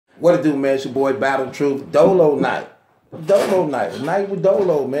What it do, man? It's your boy Battle Truth. Dolo night. Dolo night. Night with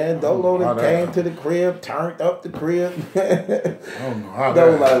Dolo, man. Dolo that came to the crib, turned up the crib. I don't know how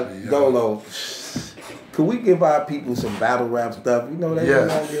that happened, Dolo. Could we give our people some battle rap stuff? You know, they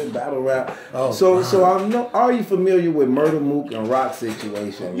don't get battle rap. Oh, so are you familiar with Murder Mook and Rock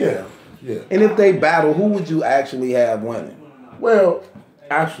situation? Yeah, yeah. And if they battle, who would you actually have winning? Well,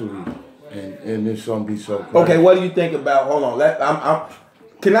 actually, and this gonna be so crazy. Okay, what do you think about? Hold on,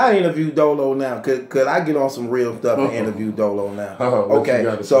 can I interview Dolo now? Could I get on some real stuff and interview Dolo now?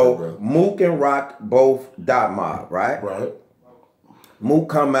 Okay, so Mook and Rock both Dot Mob, right? Right. Mook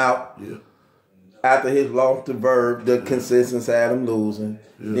come out after his loss to Verb, the consistency had him losing.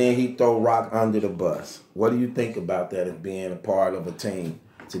 Yeah. Then he throw Rock under the bus. What do you think about that as being a part of a team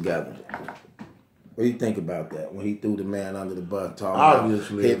together? What do you think about that when he threw the man under the bus?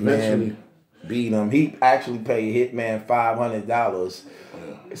 Obviously, Hitman beat him. He actually paid Hitman $500.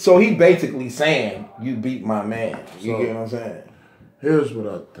 So he basically saying, you beat my man. You get what I'm saying? Here's what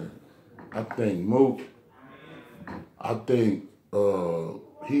I think. I think Mook, he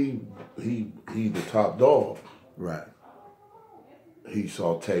the top dog. Right. He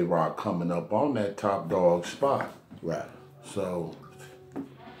saw Tay-Rock coming up on that top dog spot. Right. So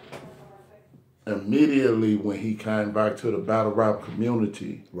immediately when he came back to the battle rap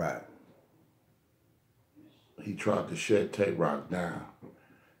community, right, he tried to shut Tay-Rock down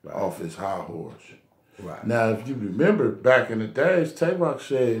off his high horse. Right. Now, if you remember back in the days, Tay-Rock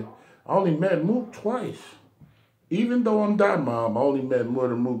said, I only met Mook twice. Even though I'm Dot Mob, I only met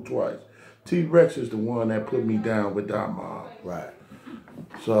Murder Mook twice. T-Rex is the one that put me down with Dot Mob. Right.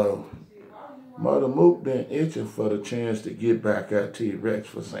 So, Murder Mook been itching for the chance to get back at T-Rex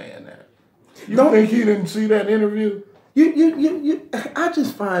for saying that. You think he didn't see that interview? I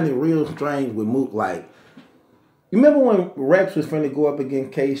just find it real strange with Mook. Like, you remember when Rex was finna go up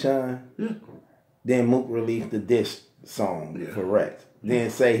against K-Shine? Yeah. Then Mook released the diss song for Rex. Then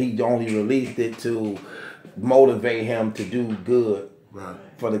say he only released it to motivate him to do good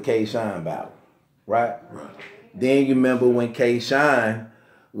for the K-Shine battle. Right? Right. Then you remember when K-Shine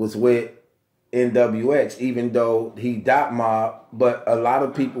was with NWX, even though he Dot Mob, but a lot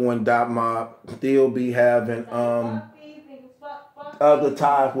of people in Dot Mob still be having other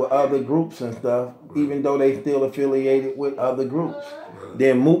ties with other groups and stuff, even though they still affiliated with other groups.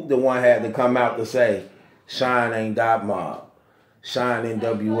 Then Mook the one had to come out to say, Shine ain't Dot Mob, Shine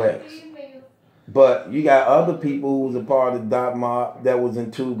NWX. But you got other people who was a part of Dot Mob that was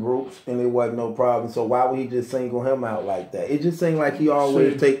in two groups and it wasn't no problem. So why would he just single him out like that? It just seemed like he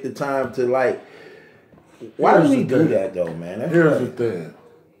always take the time to like, why does he do that though, man? Here's the thing.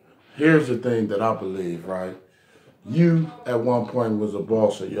 Here's the thing that I believe, right? You at one point was a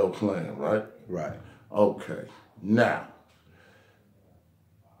boss of your clan, right? Right. Okay. Now,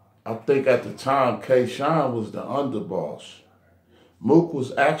 I think at the time K-Shine was the underboss. Mook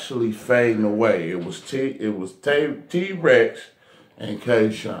was actually fading away. It was T-Rex and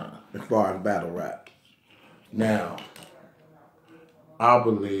K-Shine. As far as battle rap. Now, I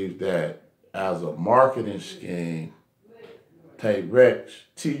believe that as a marketing scheme, T-Rex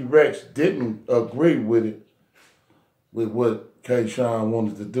didn't agree with it, with what K-Shine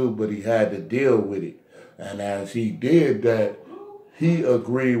wanted to do, but he had to deal with it. And as he did that, he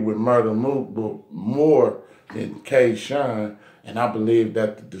agreed with Murder Mook more than K-Shine. And I believe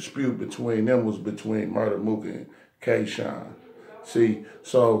that the dispute between them was between Murder Mook and K-Shine. See,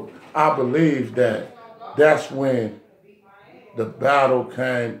 so I believe that that's when the battle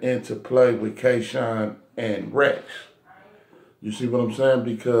came into play with K-Shine and Rex. You see what I'm saying?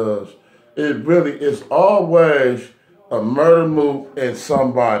 Because it really is always a Murder Mook and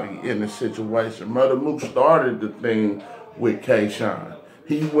somebody in the situation. Murder Mook started the thing with K-Shine.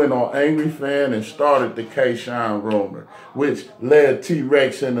 He went on Angry Fan and started the K-Shine rumor, which led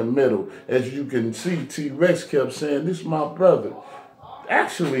T-Rex in the middle. As you can see, T-Rex kept saying, this is my brother.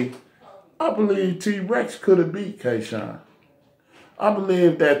 Actually, I believe T-Rex could have beat K-Shine. I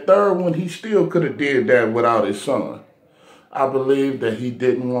believe that third one, he still could have did that without his son. I believe that he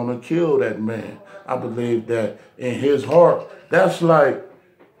didn't want to kill that man. I believe that in his heart, that's like,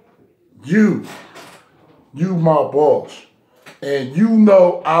 you my boss. And you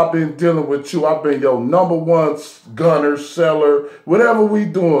know I've been dealing with you. I've been your #1 gunner, seller, whatever we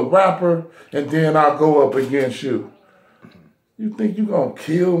doing, rapper, and then I go up against you. You think you gonna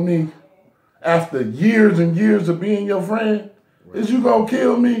kill me after years and years of being your friend? Is you gonna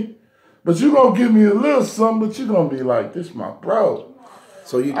kill me? But you gonna give me a little something, but you gonna be like, this my bro.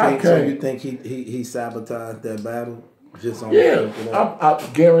 So you think he sabotaged that battle? Just on the I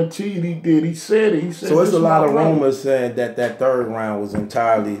guaranteed he did. He said it. He said so it's a lot of right. rumors saying that third round was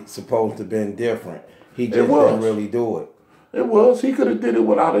entirely supposed to have been different. He just didn't really do it. It was. He could have did it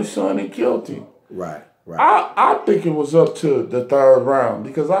without his son and killed him. Right. I think it was up to the third round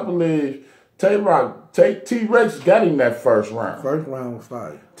because I believe T-Rex got him that first round. First round was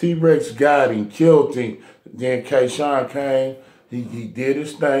fire. T-Rex got him, killed him. Then K-Shine came. He did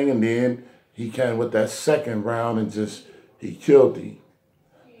his thing, and then he came with that second round and he killed him.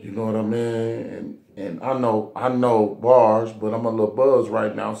 You know what I mean? And I know bars, but I'm a little buzzed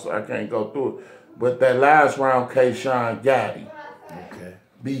right now, so I can't go through it. But that last round, K-Shine got him. Okay.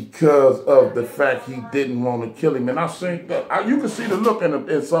 Because of the fact he didn't want to kill him. And I think that you can see the look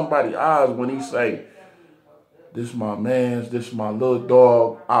in somebody's eyes when he say, this my man's, this my little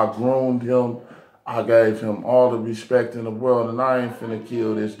dog. I groomed him. I gave him all the respect in the world, and I ain't finna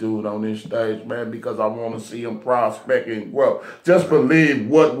kill this dude on this stage, man, because I want to see him prospect and grow. Just believe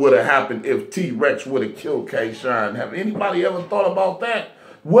what would have happened if T-Rex would have killed K-Shine. Have anybody ever thought about that?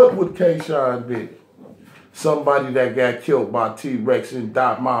 What would K-Shine be? Somebody that got killed by T-Rex and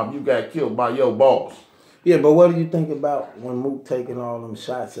Dot Mob. You got killed by your boss. Yeah, but what do you think about when Mook taking all them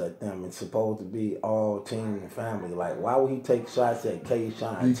shots at them? It's supposed to be all team and family. Like, why would he take shots at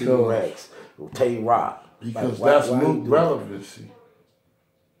K-Shine, T-Rex, Tay-Rock? Because like, that's Mook relevancy.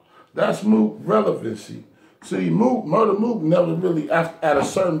 That's Mook relevancy. See, Murder Mook never really, at a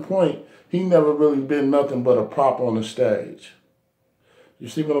certain point, he never really been nothing but a prop on the stage. You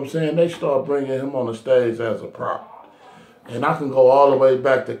see what I'm saying? They start bringing him on the stage as a prop. And I can go all the way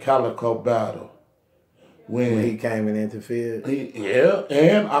back to Calico Battle. When he came and interfered?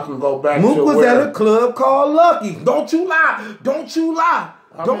 And I can go back Mook to was at a club called Lucky. Don't you lie. Don't you lie.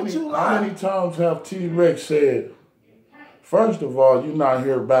 Don't you lie. How many times have T-Rex said, first of all, you're not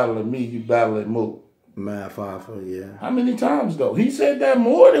here battling me, you battling Mook? Math Alpha, yeah. How many times, though? He said that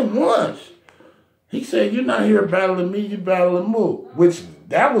more than once. He said, you're not here battling me, you battling Mook. Which,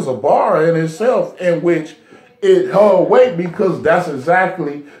 that was a bar in itself, in which it held weight because that's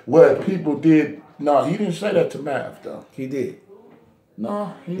exactly what people did. No, he didn't say that to Math, though. He did.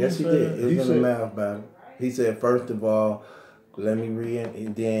 No, yes, he did. It was in the Math battle. He said, first of all, let me read it.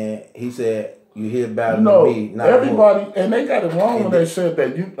 And then he said, you hear battling me, not everybody, Mook. And they got it wrong when they said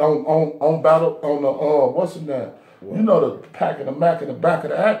that you on battle on the what's the name? What? You know the pack of the Mac in the back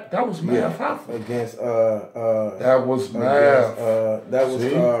of the act. That was Math Hoffa. Against that was Math. That was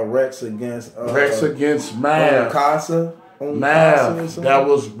Rex against Rex against Math. Casa. Math. That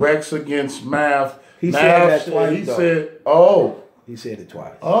was Rex against Math. He said that twice. He said, oh. He said it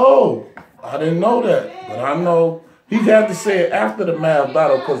twice. Oh, I didn't know that, but I know he had to say it after the Math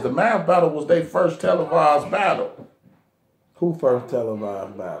battle because the Math battle was their first televised battle. Who first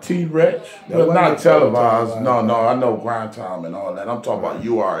televised battle? T-Rex. Well, not televised. No, I know Grind Time and all that. I'm talking about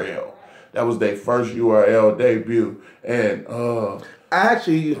URL. That was their first URL debut. And I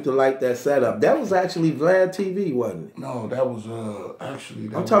actually used to like that setup. That was actually Vlad TV, wasn't it? No, that was actually.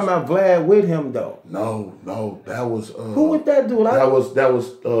 I'm talking about Vlad with him though. No, that was. Who would that do? That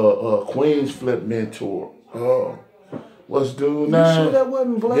was Queen's Flip Mentor. What's dude now? You sure that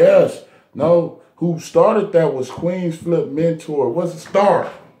wasn't Vlad? Yes. No. Who started that was Queen's Flip Mentor. What's it?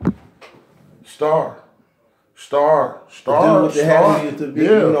 Star. Used to be, you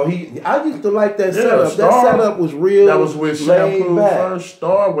know, I used to like that setup. Star. That setup was real. That was with Shampoo first.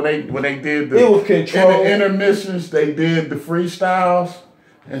 Star when they did the, it was control. In the intermissions, they did the freestyles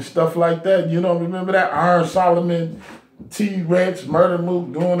and stuff like that. You don't remember that? Iron Solomon, T-Rex, Murder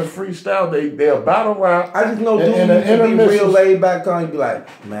Mook doing the freestyle. They'll battle rap. I just know dude used to be real laid back on. You'd be like,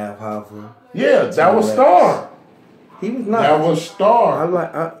 Math Hoffa. Yeah, that was Star. He was not. That was Star. I'm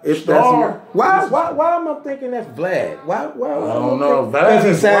like, if Star. Why am I thinking that's Vlad? Why? I don't know.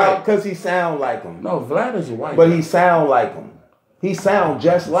 Because he sound like him. No, Vlad is a white. But he sound like him. He sound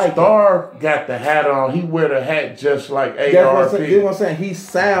just like Star. Got the hat on. He wear the hat just like ARP. That's what I'm saying. He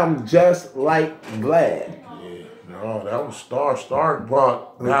sound just like Vlad. Yeah. No, that was Star. Star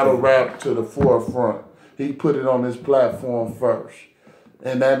brought battle rap to the forefront. He put it on his platform first,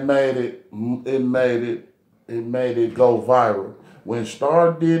 and that made it. It made it go viral. When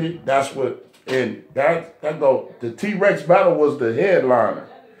Star did it, that's what, and the T-Rex battle was the headliner.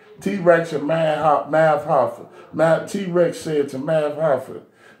 T-Rex and Math Hoffa. T-Rex said to Math Hoffa,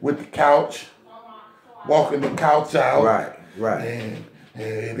 with the couch, walking the couch out. Right. And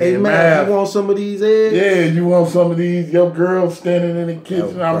hey, Math, you want some of these eggs? Yeah, you want some of these? Your girl standing in the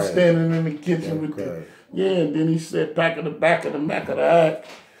kitchen, I'm standing in the kitchen with you. Yeah, and then he said, back of the Mac of the act.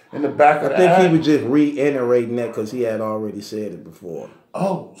 In the back of the I think he was just reiterating that because he had already said it before.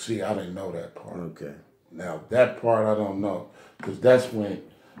 Oh, see, I didn't know that part. Okay. Now that part I don't know, because that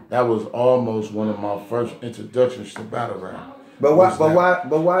was almost one of my first introductions to battle rap. But why?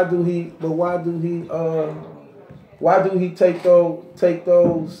 Why do he? Why do he take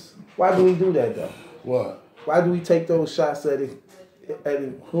those? Why do he do that though? What? Why do he take those shots at his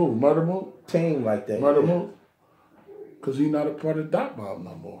Who? Murder Mook? team like that? Murder Mook? Because he's not a part of Dot Mob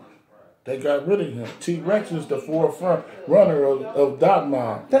no more. They got rid of him. T-Rex is the forefront runner of Dot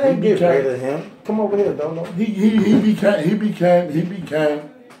Mob. They ain't get rid of him. Come over here, Dolo. He became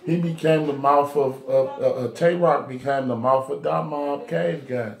the mouth of Tay-Rock became the mouth of Dot Mob Cave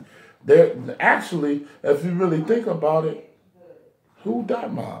Gang. Actually, if you really think about it, who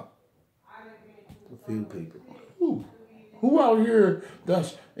Dot Mob? A few people. Who out here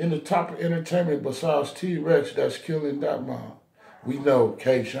that's in the top of entertainment besides T-Rex that's killing Dot Mob? We know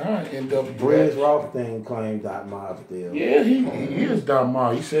K-Shine, NWA. Brez Rothstein claimed Dot Mob still. Yeah, he is Dot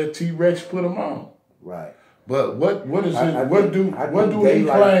Mob. He said T-Rex put him on. Right. But what is it? What do he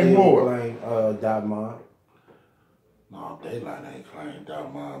claim more? Claim Dot Mob. No, Daylight ain't claimed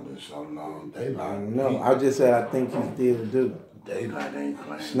Dot Mob in so long. Daylight. No, I just said I think he still do. Daylight ain't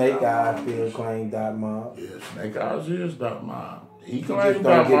claimed. Snake Eyes still claim Dot Mob. Yeah, Snake Eyes is Dot Mob. He claims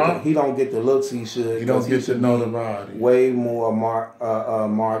Dot Mob. He don't get the looks he should. He don't get the notoriety. Way more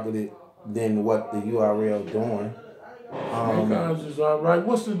marketed than what the URL doing. Snake Eyes is all right.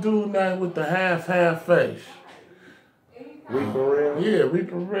 What's the dude name with the half face? Reaper Rail? Yeah,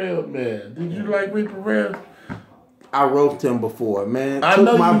 Reaper Rail, man. Did you like Reaper Rail? I roasted him before, man. I Took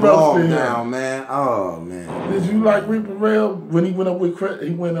know my you blog roasted him. down, man. Oh, man. Did you like Reaper Rail when he went up with he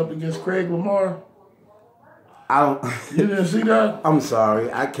went up against Craig Lamar? I don't. You didn't see that? I'm sorry,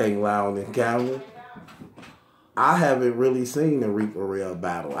 I can't lie on the camera. I haven't really seen the Reaper Rail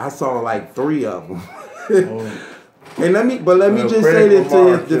battle. I saw like 3 of them. And let me just say this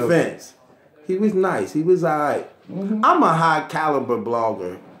to his defense. He was nice. He was all right. Mm-hmm. I'm a high caliber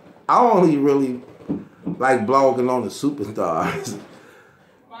blogger. I only really like blogging on the superstars.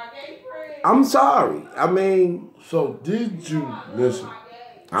 I'm sorry. I mean, so did you listen?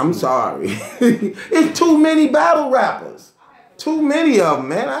 I'm sorry. It's too many battle rappers. Too many of them,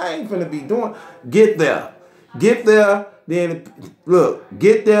 man. I ain't finna be doing. Get there. Then look.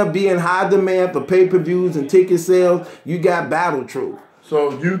 Get there. Be in high demand for pay-per-views and ticket sales. You got Battle Truth.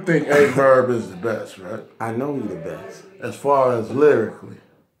 So you think A-Verb is the best, right? I know he's the best. As far as lyrically.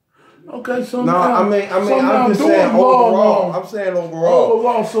 Okay, so no, now, I'm just saying overall. I'm saying overall.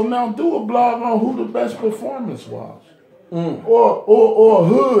 Overall, so now do a blog on who the best performance was. Or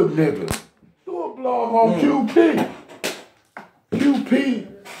hood nigga. Do a blog on QP. QP,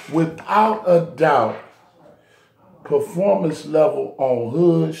 without a doubt, performance level on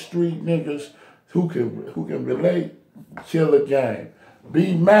hood street niggas who can relate, kill a game.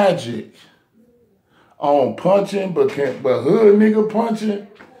 Be Magic on punching, but hood nigga punching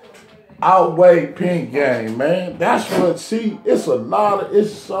outweigh Pink Game, man. That's what, see, it's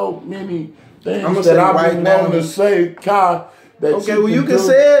so many things that I be wanting to say, Kai. Okay, well, you can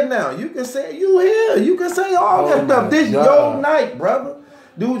say it now. You can say you here. You can say all that stuff. This is your night, brother.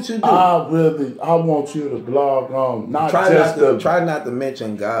 Do what you do. I want you to blog on try not to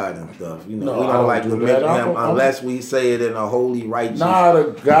mention God and stuff. You know, we don't like to mention him unless we say it in a holy righteous. Not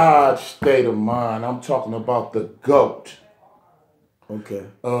a God state of mind. I'm talking about the GOAT. Okay.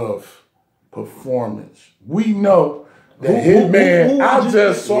 Of performance. We know that Hitman. I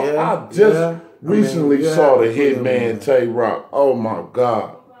just recently saw the Hitman Tay-Rock. Oh my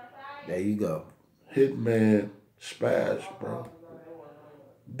God. There you go. Hitman Spaz, bro.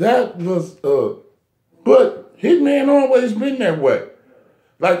 That was but Hitman always been that way.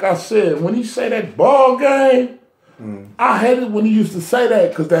 Like I said, when he say that ball game, I hated when he used to say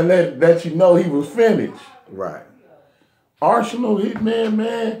that because that let you know he was finished. Right. Arsenal Hitman,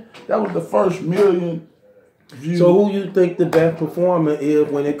 man, that was the first million views. So who you think the best performer is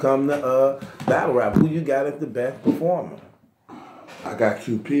when it comes to battle rap? Who you got as the best performer? I got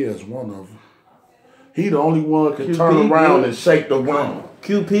QP as one of them. He the only one can turn around and shake the room.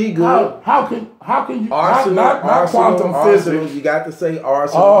 QP good. How can you Arsenal, not quantum physics? You got to say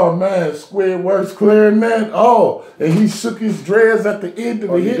Arsenal. Oh man, square works clarinet. Oh, and he shook his dreads at the end of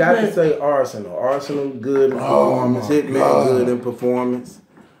the Hitman. You got to say Arsenal. Arsenal good in performance. Hitman good in performance.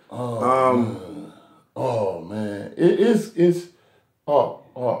 Oh man, it's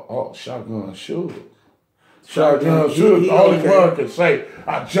Shotgun Sugar. Shotgun Sugar, the only one can say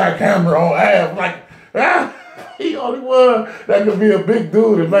I jackhammer on ass like he only one that could be a big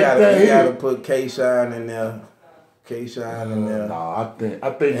dude and make that hit. You gotta put K-Shine in there. K-Shine in there. No, I think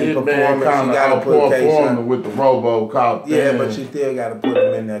And his man performance, kind you of gotta put outperformed K-Shine. him with the RoboCop thing. Yeah, but you still got to put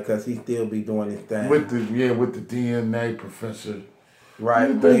him in there because he still be doing his thing. With the DNA professor. Right.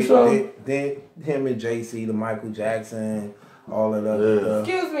 You think so? Then him and JC, the Michael Jackson, all of that stuff.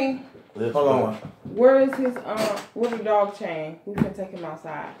 Excuse me. Hold on. Where is his where's the dog chain? We can take him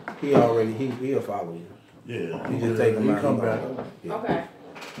outside. He'll follow you. Yeah. You just take him out. Come back. Yeah.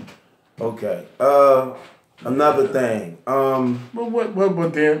 Okay. Another thing.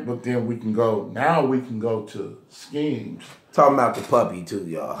 But then we can go. Now we can go to schemes. Talking about the puppy too,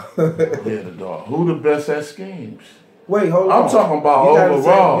 y'all. Yeah, the dog. Who the best at schemes? Wait, hold on. I'm talking about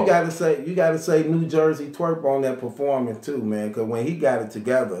overall. You gotta say New Jersey Twerp on that performance too, man. Because when he got it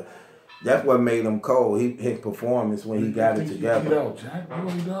together, that's what made him cold. His performance when he got it together. Jack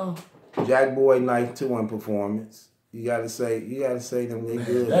Boy though. Jack Boy nice too in performance. You gotta say them they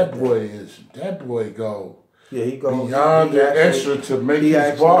good. That boy go. Yeah, he goes beyond the extra to make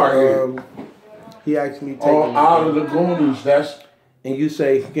his bar. He actually take out of the Goonies. That's and you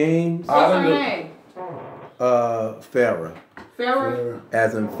say schemes. What's her name? Farrah. Farrah?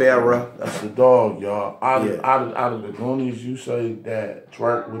 As in Farrah. That's the dog, y'all. Out of the Goonies, you say that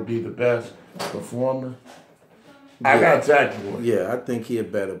Twerk would be the best performer? Yeah. I got Jack Boy. Yeah, I think he a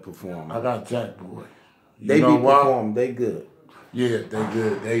better performer. I got Jack Boy. They be performing. They good. Yeah, they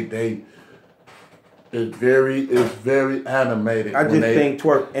good. It's very animated. I just think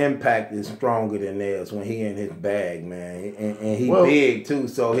Twerk impact is stronger than theirs when he in his bag, man, and he big too.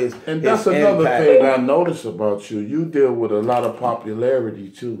 So that's another thing I notice about you. You deal with a lot of popularity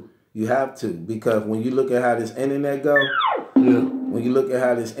too. You have to, because when you look at how this internet go, when you look at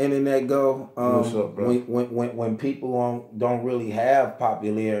how this internet go, what's up, bro? When people don't really have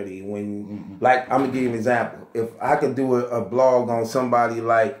popularity, like I'm gonna give you an example. If I could do a blog on somebody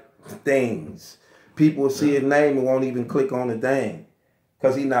like Things. People will see his name and won't even click on the thing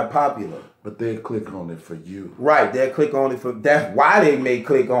because he's not popular. But they'll click on it for you. Right, they'll click on it for... That's why they may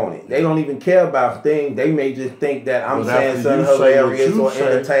click on it. They don't even care about things. They may just think that I'm saying something hilarious or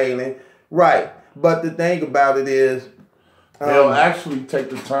entertaining. Right. But the thing about it is... they'll actually take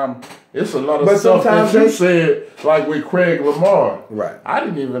the time... It's a lot of stuff that you said, like with Craig Lamar. Right. I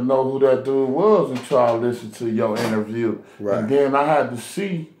didn't even know who that dude was until I listened to your interview. Right. And then I had to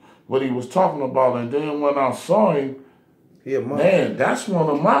see what he was talking about, and then when I saw him, man, that's one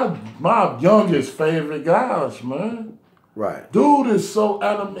of my youngest favorite guys, man. Right. Dude is so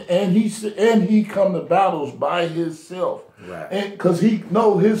adamant, and he come to battles by himself. Right. And because he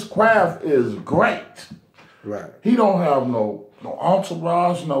know his craft is great. Right. He don't have no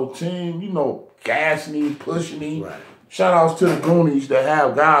entourage, no team, gassing him, pushing him. Right. Shout outs to the Goonies that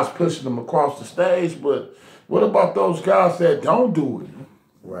have guys pushing them across the stage, but what about those guys that don't do it?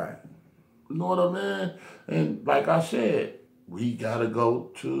 Right. You know what I mean? And like I said, we gotta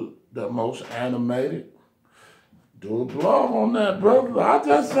go to the most animated. Do a blog on that, brother. I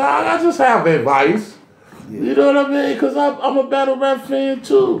just have advice. Yeah. You know what I mean? Because I'm a battle rap fan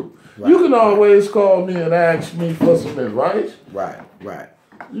too. Right. You can always call me and ask me for some advice. Right.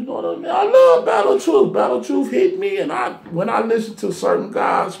 You know what I mean? I love Battle Truth. Battle Truth hit me, and when I listen to certain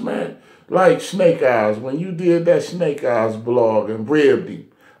guys, man, like Snake Eyes, when you did that Snake Eyes blog and ribbed him,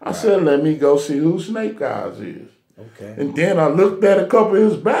 I said, let me go see who Snake Eyes is. Okay. And then I looked at a couple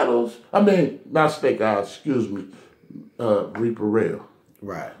of his battles. I mean, not Snake Eyes, excuse me, Reaper Rail.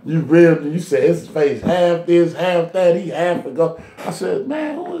 Right. You ribbed him. You said his face half this, half that. He half a go. I said,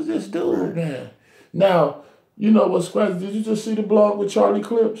 man, who is this dude, man? Now, you know what's crazy? Did you just see the blog with Charlie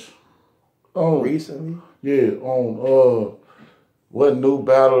Clips? Recently? Yeah, on what new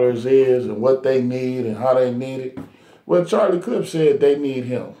battlers is and what they need and how they need it. Well, Charlie Clips said they need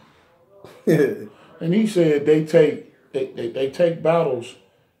him. And he said they take battles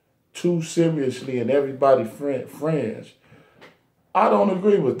too seriously and everybody friends. I don't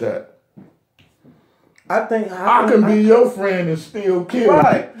agree with that. I think I can be your friend and still kill.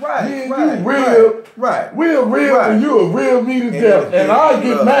 Right. We're real and you'll real me to death. And I'll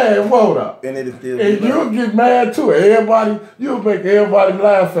get mad, won't I? And you'll get mad too. You'll make everybody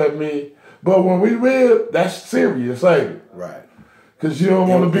laugh at me. But when we real, that's serious, ain't it? Right. Because you don't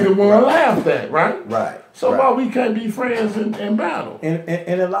want to be the one laughed at, right? Right. So why we can't be friends in battle?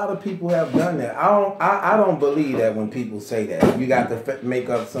 And a lot of people have done that. I don't believe that when people say that. You got to make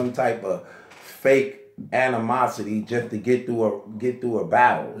up some type of fake animosity just to get through a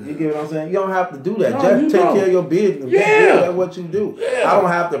battle. You get what I'm saying? You don't have to do that. Just take care of your business. Yeah. That's what you do. Yeah. I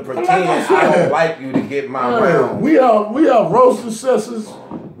don't have to pretend I don't like you to get my round. We are roast sessions,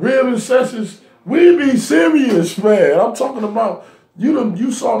 real sessions. We be serious, man. I'm talking about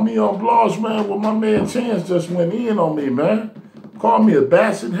You saw me on blogs, man, where my man Chance just went in on me, man. Called me a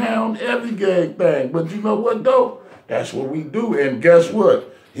basset hound, every gang thing. But you know what, though? That's what we do. And guess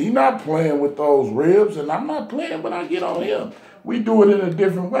what? He not playing with those ribs, and I'm not playing when I get on him. We do it in a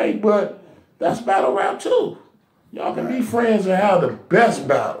different way, but that's battle rap, too. Y'all can be friends and have the best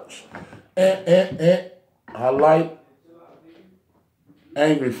battles. And I like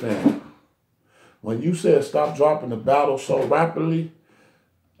Angry Fan. When you said stop dropping the battle so rapidly,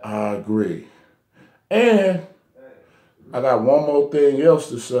 I agree. And I got one more thing else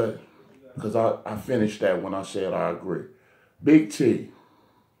to say, because I finished that when I said I agree. Big T,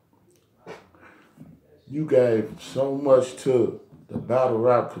 you gave so much to the battle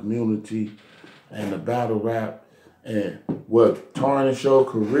rap community and the battle rap, and what tarnished your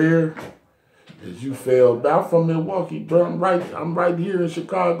career is you failed. I'm from Milwaukee, bro. I'm right here in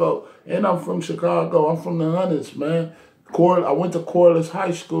Chicago, and I'm from Chicago. I'm from the Hundreds, man. I went to Corliss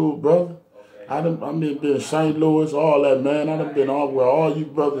High School, brother. I've been St. Louis, all that, man. I done been all where all you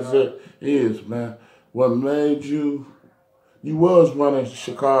brothers is, man. What made you was running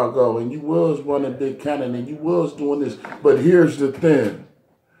Chicago, and you was running Big Cannon, and you was doing this. But here's the thing.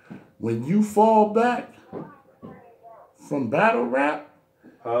 When you fall back from battle rap,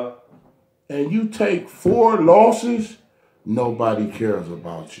 and you take 4 losses, nobody cares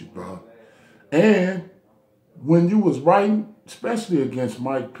about you, bro. And when you was writing, especially against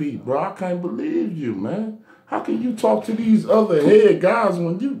Mike P, bro, I can't believe you, man. How can you talk to these other head guys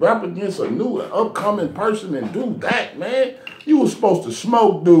when you rap against a new upcoming person and do that, man? You was supposed to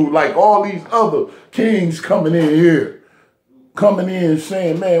smoke, dude, like all these other kings coming in here. Coming in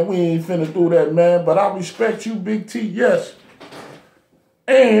saying, man, we ain't finna do that, man. But I respect you, Big T, yes.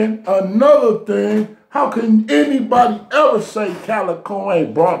 And another thing, how can anybody ever say Calico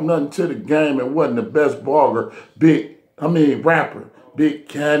ain't brought nothing to the game and wasn't the best rapper, Big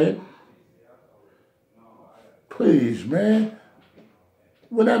Cannon? Please, man.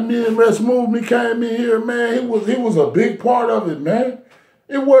 When that Midwest movement came in here, man, he was a big part of it, man.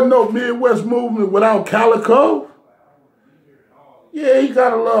 It wasn't no Midwest movement without Calico. Yeah, he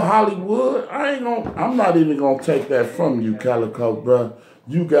got a little Hollywood. I'm not even gonna take that from you, Calico, bro.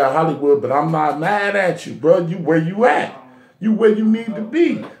 You got Hollywood, but I'm not mad at you, bro. You where you at. You where you need to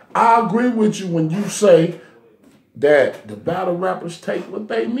be. I agree with you when you say that the battle rappers take what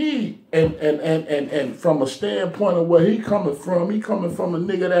they need. And from a standpoint of where he coming from a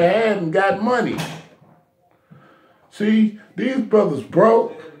nigga that hadn't got money. See, these brothers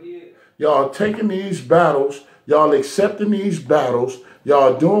broke. Y'all taking these battles. Y'all accepting these battles.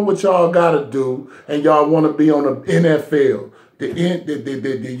 Y'all doing what y'all gotta do. And y'all want to be on the NFL. The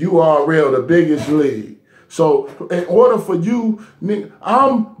URL, the biggest league. So in order for you,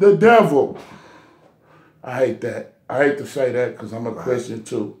 I'm the devil. I hate that. I hate to say that because I'm a Christian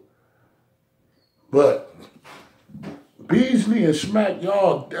too. But Beasley and Smack,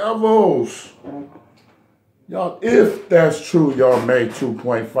 y'all devils. Y'all, if that's true, y'all made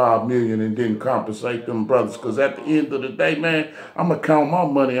 $2.5 million and didn't compensate them brothers. Because at the end of the day, man, I'm going to count my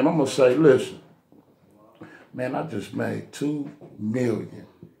money and I'm going to say, listen, man, I just made $2 million.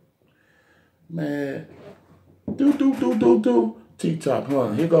 Man, T-Top,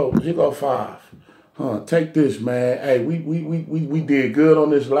 huh? Here go 5. Huh, take this, man. Hey, we did good on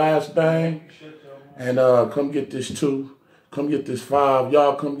this last thing. And come get this 2. Come get this 5.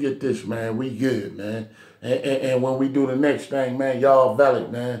 Y'all come get this, man. We good, man. And when we do the next thing, man, y'all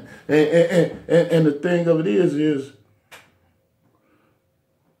valid, man. And the thing of it is,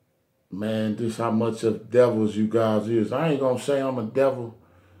 man, this how much of devils you guys is. I ain't gonna say I'm a devil,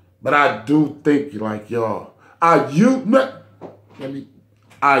 but I do think like y'all. I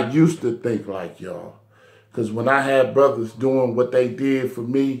used to think like y'all. Because when I had brothers doing what they did for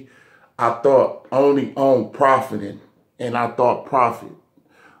me, I thought only on profiting, and I thought profit.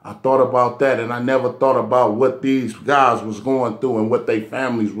 I thought about that, and I never thought about what these guys was going through and what their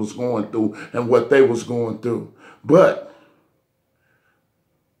families was going through and what they was going through. But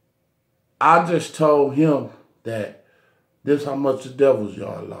I just told him that this how much the devils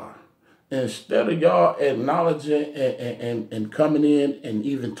y'all are. Instead of y'all acknowledging and coming in and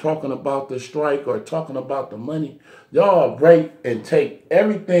even talking about the strike or talking about the money, y'all break and take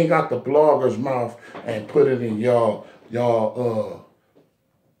everything out the blogger's mouth and put it in y'all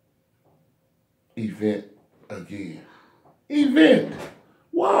event again. Event.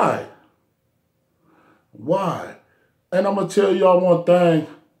 Why? Why? And I'm going to tell y'all one thing.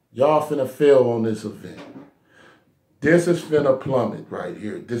 Y'all finna fail on this event. This is finna plummet right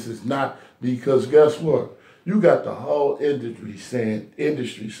here. This is not, because guess what? You got the whole industry saying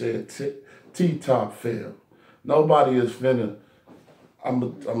T-Top failed. Nobody is finna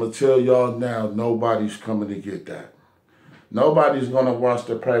I'm gonna tell y'all now, nobody's coming to get that. Nobody's gonna watch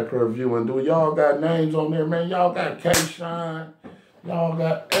the pay-per-view and do. Y'all got names on there, man. Y'all got K-Shine. Y'all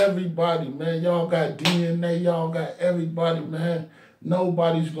got everybody, man. Y'all got DNA. Y'all got everybody, man.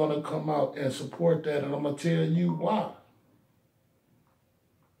 Nobody's gonna come out and support that, and I'm gonna tell you why.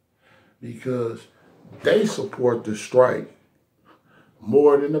 Because they support the strike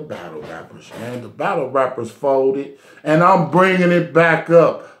more than the battle rappers, man. The battle rappers folded, and I'm bringing it back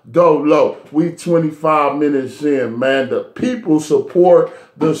up. Dolo, we 25 minutes in, man. The people support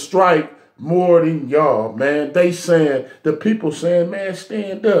the strike more than y'all, man. The people saying, man,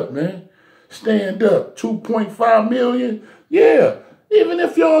 stand up, man. Stand up. 2.5 million? Yeah. Even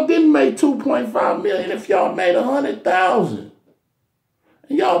if y'all didn't make 2.5 million, if y'all made 100,000,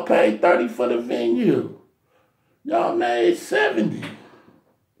 and y'all paid 30 for the venue, y'all made 70.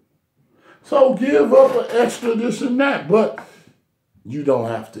 So give up an extra this and that, but you don't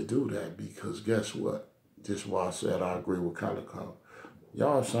have to do that because guess what? This is why I said I agree with Calico.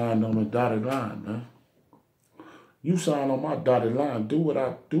 Y'all signed on the dotted line, man. You signed on my dotted line. Do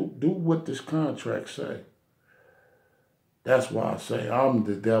what this contract say. That's why I say I'm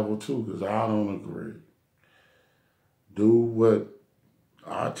the devil too, because I don't agree. Do what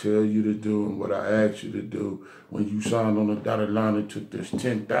I tell you to do and what I ask you to do. When you signed on the dotted line and took this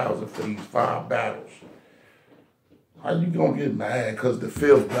 10,000 for these 5 battles, how you gonna get mad? Because the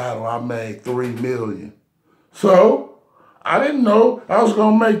 5th battle I made 3 million. So I didn't know I was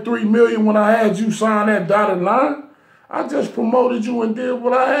gonna make 3 million when I had you sign that dotted line. I just promoted you and did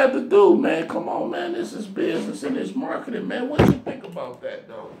what I had to do, man. Come on, man. This is business and this marketing, man. What you think about that,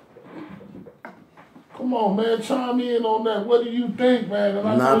 though? Come on, man. Chime in on that. What do you think, man?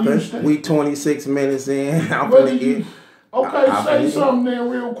 And Nothing. We 26 minutes in. Okay, say something then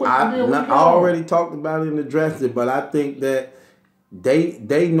real quick. I already talked about it and addressed it, but I think that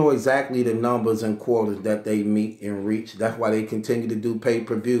they know exactly the numbers and quotas that they meet and reach. That's why they continue to do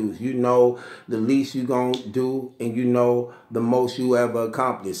pay-per-views. You know the least you gonna do, and you know the most you ever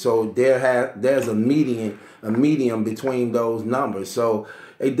accomplish. So there's a medium between those numbers. So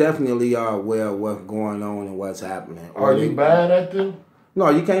they definitely are aware of what's going on and what's happening. Are you mad at them? No,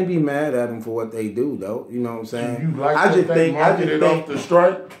 you can't be mad at them for what they do, though. You know what I'm saying? You like I just think off the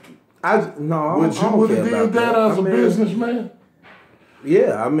strike? Would you would have did that as a businessman?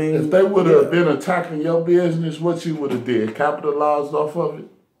 Yeah, I mean, if they would have been attacking your business, what you would have did? Capitalized off of it?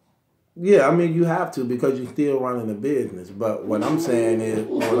 Yeah, I mean, you have to because you're still running a business. But what I'm saying is,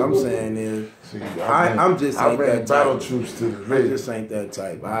 I'm just ain't that battle type. troops to the I just ain't that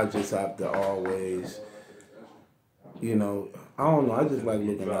type. I just have to always, I don't know. I just like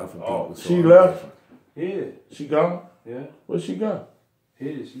looking out for people. So she left? Yeah. She gone? Yeah. Where she gone?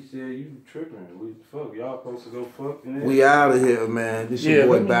 Yeah, she said you tripping. Fuck, y'all supposed to go fuck. We out of here, man. This your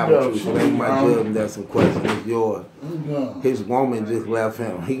boy Battle Truth. It ain't my judgment. That's some question. It's yours. His woman just left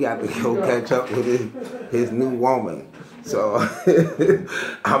him. He got to go catch up with his new woman. So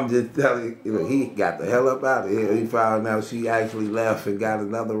I'm just telling you, he got the hell up out of here. He found out she actually left and got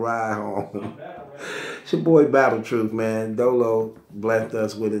another ride home. It's your boy Battle Truth, man. Dolo blessed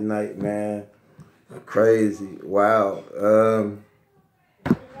us with a night, man. Crazy. Wow.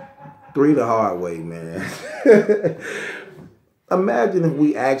 3 the hard way, man. Imagine if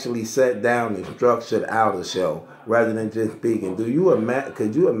we actually sat down and structured out a show rather than just speaking. Could you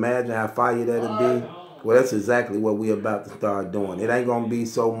imagine how fire that'd be? Well, that's exactly what we're about to start doing. It ain't gonna be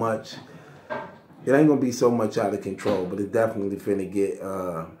so much out of control, but it definitely finna get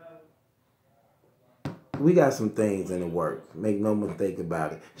we got some things in the works. Make no mistake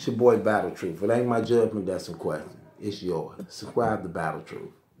about it. It's your boy Battle Truth. It ain't my judgment, that's some question. It's yours. Subscribe to Battle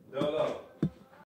Truth. Dolo.